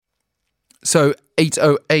So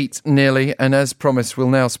 8:08 nearly, and as promised, we'll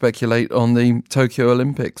now speculate on the Tokyo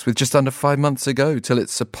Olympics with just under 5 months ago till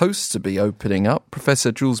it's supposed to be opening up.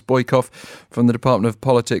 Professor Jules Boykoff from the Department of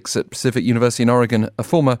Politics at Pacific University in Oregon, a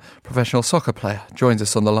former professional soccer player, joins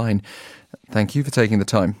us on the line. Thank you for taking the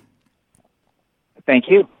time. Thank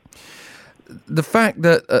you. The fact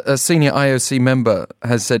that a senior IOC member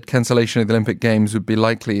has said cancellation of the Olympic Games would be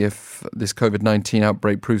likely if this COVID-19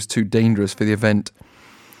 outbreak proves too dangerous for the event,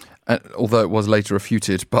 although it was later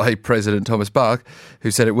refuted by President Thomas Bach,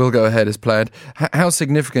 who said it will go ahead as planned. How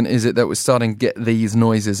significant is it that we're starting to get these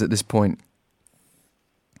noises at this point?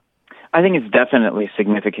 I think it's definitely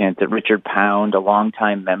significant that Richard Pound, a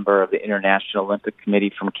longtime member of the International Olympic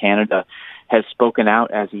Committee from Canada, has spoken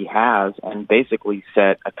out as he has and basically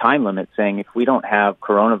set a time limit saying if we don't have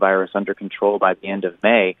coronavirus under control by the end of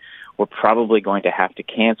May, we're probably going to have to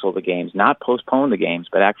cancel the Games, not postpone the Games,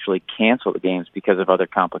 but actually cancel the Games because of other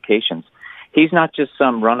complications. He's not just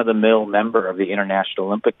some run-of-the-mill member of the International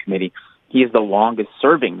Olympic Committee. He is the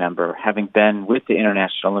longest-serving member, having been with the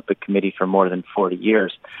International Olympic Committee for more than 40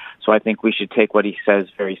 years. So I think we should take what he says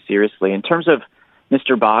very seriously. In terms of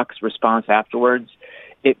Mr. Bach's response afterwards,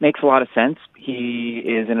 it makes a lot of sense. He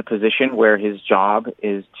is in a position where his job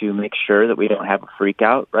is to make sure that we don't have a freak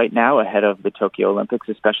out right now ahead of the Tokyo Olympics,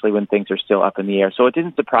 especially when things are still up in the air. So it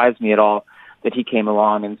didn't surprise me at all that he came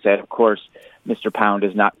along and said, of course, Mr. Pound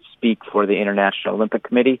does not speak for the International Olympic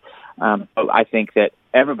Committee. But I think that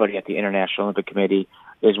everybody at the International Olympic Committee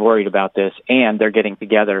is worried about this, and they're getting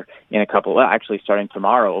together in actually starting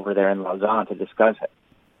tomorrow over there in Lausanne to discuss it.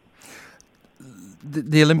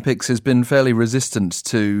 The Olympics has been fairly resistant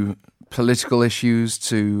to political issues,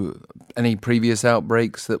 to any previous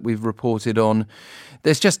outbreaks that we've reported on.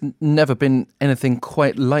 There's just never been anything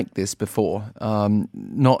quite like this before,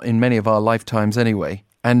 not in many of our lifetimes anyway.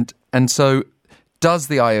 And so does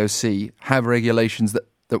the IOC have regulations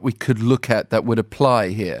that we could look at that would apply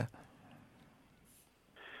here?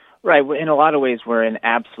 Right. In a lot of ways, we're in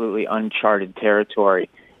absolutely uncharted territory.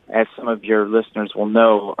 As some of your listeners will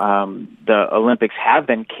know, the Olympics have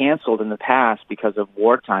been canceled in the past because of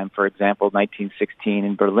wartime. For example, 1916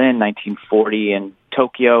 in Berlin, 1940 in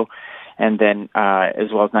Tokyo, and then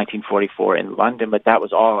as well as 1944 in London. But that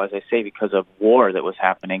was all, as I say, because of war that was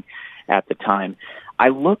happening at the time. I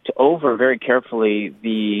looked over very carefully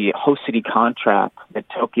the host city contract that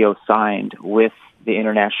Tokyo signed with the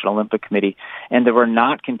International Olympic Committee, and there were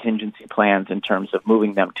not contingency plans in terms of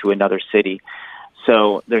moving them to another city.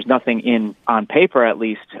 So there's nothing on paper, at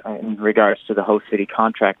least, in regards to the host city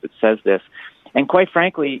contract that says this. And quite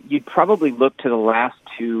frankly, you'd probably look to the last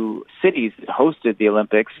two cities that hosted the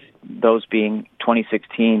Olympics, those being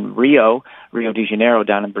 2016 Rio de Janeiro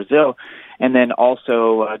down in Brazil, and then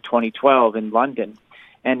also 2012 in London.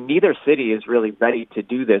 And neither city is really ready to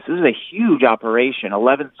do this. This is a huge operation,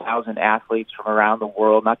 11,000 athletes from around the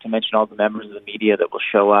world, not to mention all the members of the media that will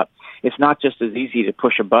show up. It's not just as easy to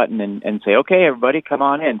push a button and say, okay, everybody, come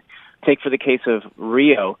on in. Take for the case of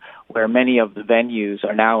Rio, where many of the venues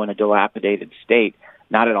are now in a dilapidated state,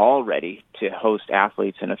 not at all ready to host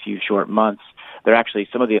athletes in a few short months. They're actually,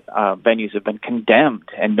 some of the venues have been condemned,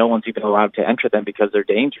 and no one's even allowed to enter them because they're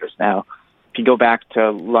dangerous now. If you go back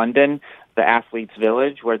to London, the Athletes'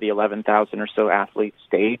 Village, where the 11,000 or so athletes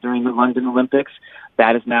stayed during the London Olympics,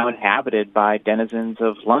 that is now inhabited by denizens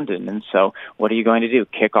of London. And so what are you going to do?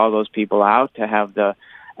 Kick all those people out to have the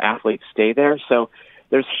athletes stay there? So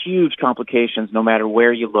there's huge complications no matter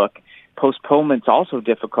where you look. Postponement's also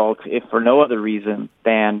difficult, if for no other reason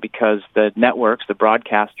than because the networks, the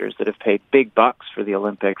broadcasters that have paid big bucks for the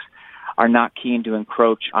Olympics, are not keen to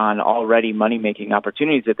encroach on already money-making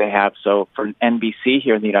opportunities that they have. So for NBC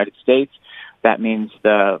here in the United States, that means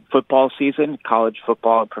the football season, college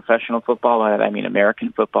football, professional football, I mean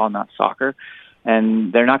American football, not soccer.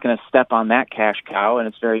 And they're not going to step on that cash cow, and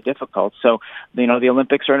it's very difficult. So, the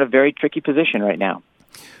Olympics are in a very tricky position right now.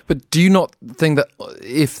 But do you not think that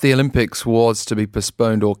if the Olympics was to be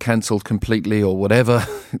postponed or cancelled completely or whatever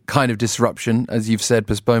kind of disruption, as you've said,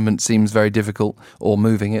 postponement seems very difficult, or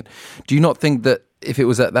moving it, do you not think that if it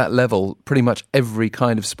was at that level, pretty much every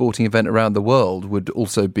kind of sporting event around the world would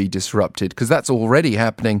also be disrupted? Because that's already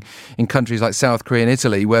happening in countries like South Korea and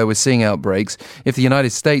Italy, where we're seeing outbreaks. If the United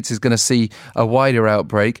States is going to see a wider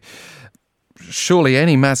outbreak, surely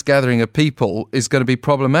any mass gathering of people is going to be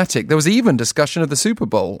problematic. There was even discussion of the Super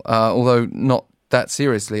Bowl, although not that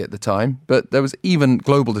seriously at the time, but there was even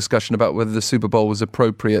global discussion about whether the Super Bowl was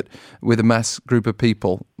appropriate with a mass group of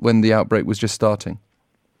people when the outbreak was just starting.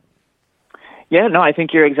 Yeah, no, I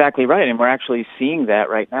think you're exactly right, and we're actually seeing that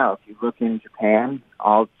right now. If you look in Japan,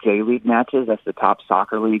 all J-League matches, that's the top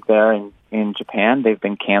soccer league there in Japan, they've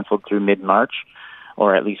been canceled through mid-March,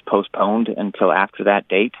 or at least postponed until after that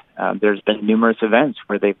date. There's been numerous events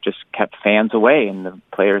where they've just kept fans away, and the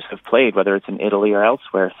players have played, whether it's in Italy or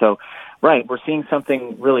elsewhere. So, right, we're seeing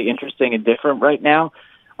something really interesting and different right now.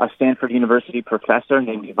 A Stanford University professor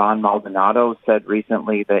named Yvonne Maldonado said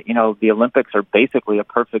recently that, the Olympics are basically a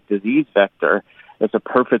perfect disease vector. It's a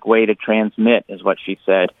perfect way to transmit, is what she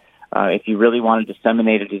said. If you really want to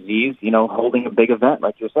disseminate a disease, holding a big event,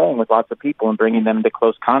 like you're saying, with lots of people and bringing them into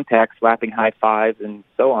close contact, slapping high fives and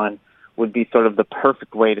so on, would be sort of the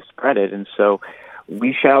perfect way to spread it. And so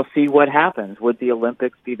we shall see what happens. Would the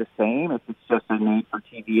Olympics be the same if it's just a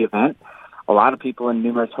made-for-TV event? A lot of people in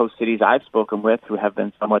numerous host cities I've spoken with who have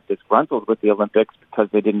been somewhat disgruntled with the Olympics because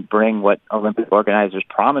they didn't bring what Olympic organizers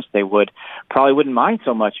promised they would, probably wouldn't mind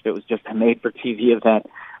so much if it was just a made-for-TV event.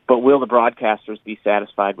 But will the broadcasters be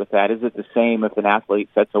satisfied with that? Is it the same if an athlete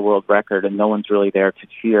sets a world record and no one's really there to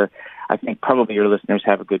cheer? I think probably your listeners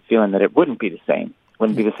have a good feeling that it wouldn't be the same.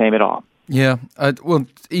 Wouldn't be the same at all. Yeah, well,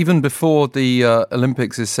 even before the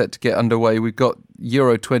Olympics is set to get underway, we've got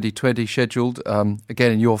Euro 2020 scheduled.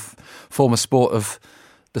 Again, in your former sport of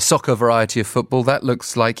the soccer variety of football, that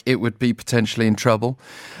looks like it would be potentially in trouble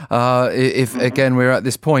if, again, we're at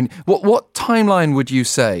this point. What timeline would you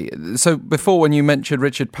say? So before, when you mentioned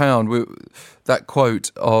Richard Pound, that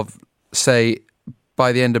quote of, say,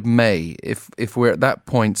 by the end of May, if we're at that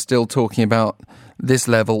point still talking about this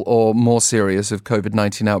level or more serious of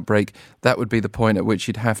COVID-19 outbreak, that would be the point at which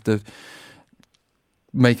you'd have to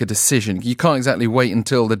make a decision. You can't exactly wait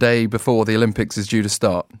until the day before the Olympics is due to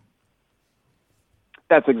start.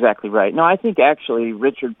 That's exactly right. No, I think actually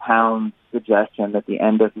Richard Pound's suggestion that the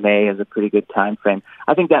end of May is a pretty good time frame,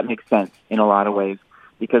 I think that makes sense in a lot of ways,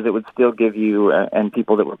 because it would still give you and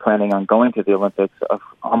people that were planning on going to the Olympics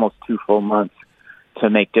almost 2 full months to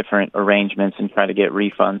make different arrangements and try to get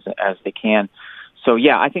refunds as they can. So,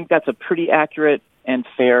 yeah, I think that's a pretty accurate and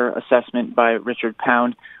fair assessment by Richard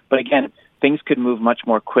Pound. But again, things could move much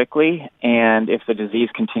more quickly, and if the disease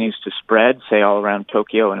continues to spread, say all around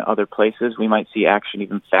Tokyo and other places, we might see action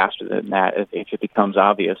even faster than that if it becomes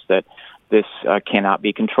obvious that this cannot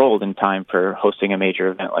be controlled in time for hosting a major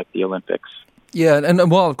event like the Olympics. Yeah,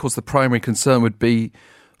 and while, of course, the primary concern would be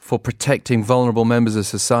for protecting vulnerable members of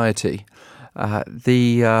society,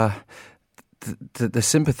 the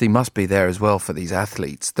sympathy must be there as well for these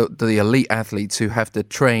athletes, the elite athletes who have to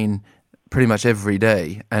train pretty much every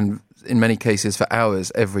day, and in many cases for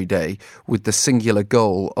hours every day, with the singular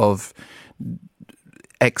goal of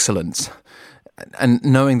excellence. And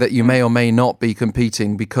knowing that you may or may not be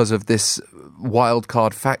competing because of this wild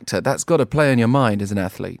card factor, that's got to play on your mind as an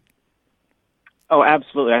athlete. Oh,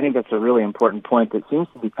 absolutely. I think that's a really important point that seems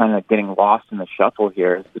to be kind of getting lost in the shuffle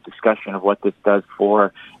here, is the discussion of what this does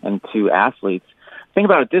for and to athletes. Think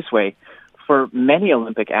about it this way. For many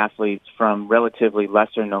Olympic athletes from relatively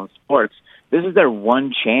lesser-known sports, this is their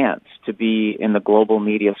one chance to be in the global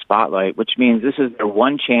media spotlight, which means this is their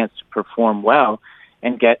one chance to perform well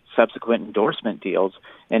and get subsequent endorsement deals.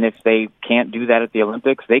 And if they can't do that at the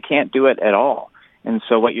Olympics, they can't do it at all. And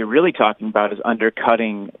so what you're really talking about is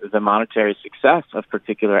undercutting the monetary success of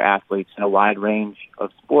particular athletes in a wide range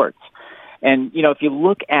of sports. And, if you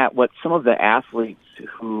look at what some of the athletes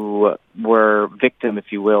who were victim,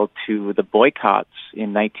 if you will, to the boycotts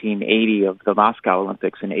in 1980 of the Moscow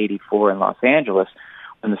Olympics and 84 in Los Angeles,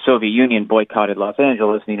 when the Soviet Union boycotted Los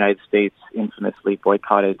Angeles and the United States infamously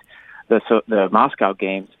boycotted the Moscow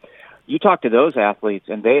Games, you talk to those athletes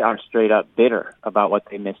and they are straight up bitter about what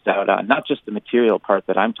they missed out on, not just the material part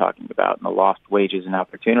that I'm talking about and the lost wages and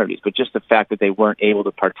opportunities, but just the fact that they weren't able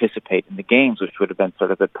to participate in the games, which would have been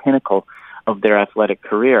sort of the pinnacle of their athletic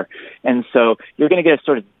career. And so you're going to get a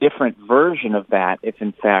sort of different version of that if,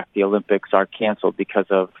 in fact, the Olympics are canceled because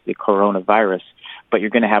of the coronavirus. But you're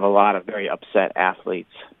going to have a lot of very upset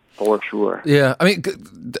athletes, for sure. Yeah, I mean,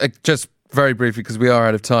 just very briefly, because we are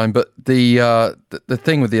out of time, but the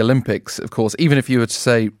thing with the Olympics, of course, even if you were to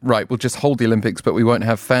say, right, we'll just hold the Olympics, but we won't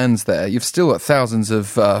have fans there, you've still got thousands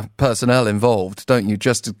of personnel involved, don't you,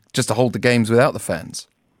 just to hold the games without the fans?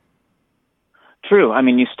 True. I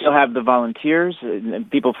mean, you still have the volunteers.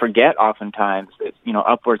 People forget oftentimes that,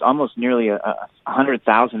 upwards, almost nearly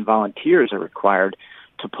 100,000 volunteers are required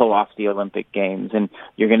to pull off the Olympic Games, and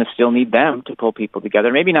you're going to still need them to pull people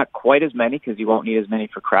together. Maybe not quite as many, because you won't need as many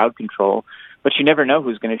for crowd control, but you never know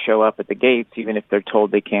who's going to show up at the gates, even if they're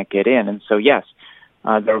told they can't get in. And so, yes,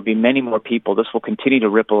 there will be many more people. This will continue to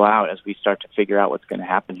ripple out as we start to figure out what's going to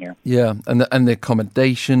happen here. Yeah, and the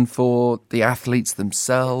accommodation for the athletes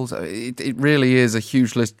themselves, it really is a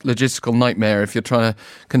huge logistical nightmare if you're trying to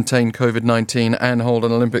contain COVID-19 and hold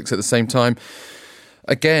an Olympics at the same time.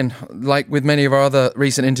 Again, like with many of our other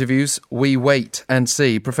recent interviews, we wait and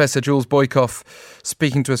see. Professor Jules Boykoff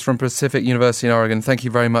speaking to us from Pacific University in Oregon. Thank you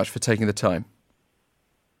very much for taking the time.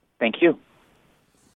 Thank you.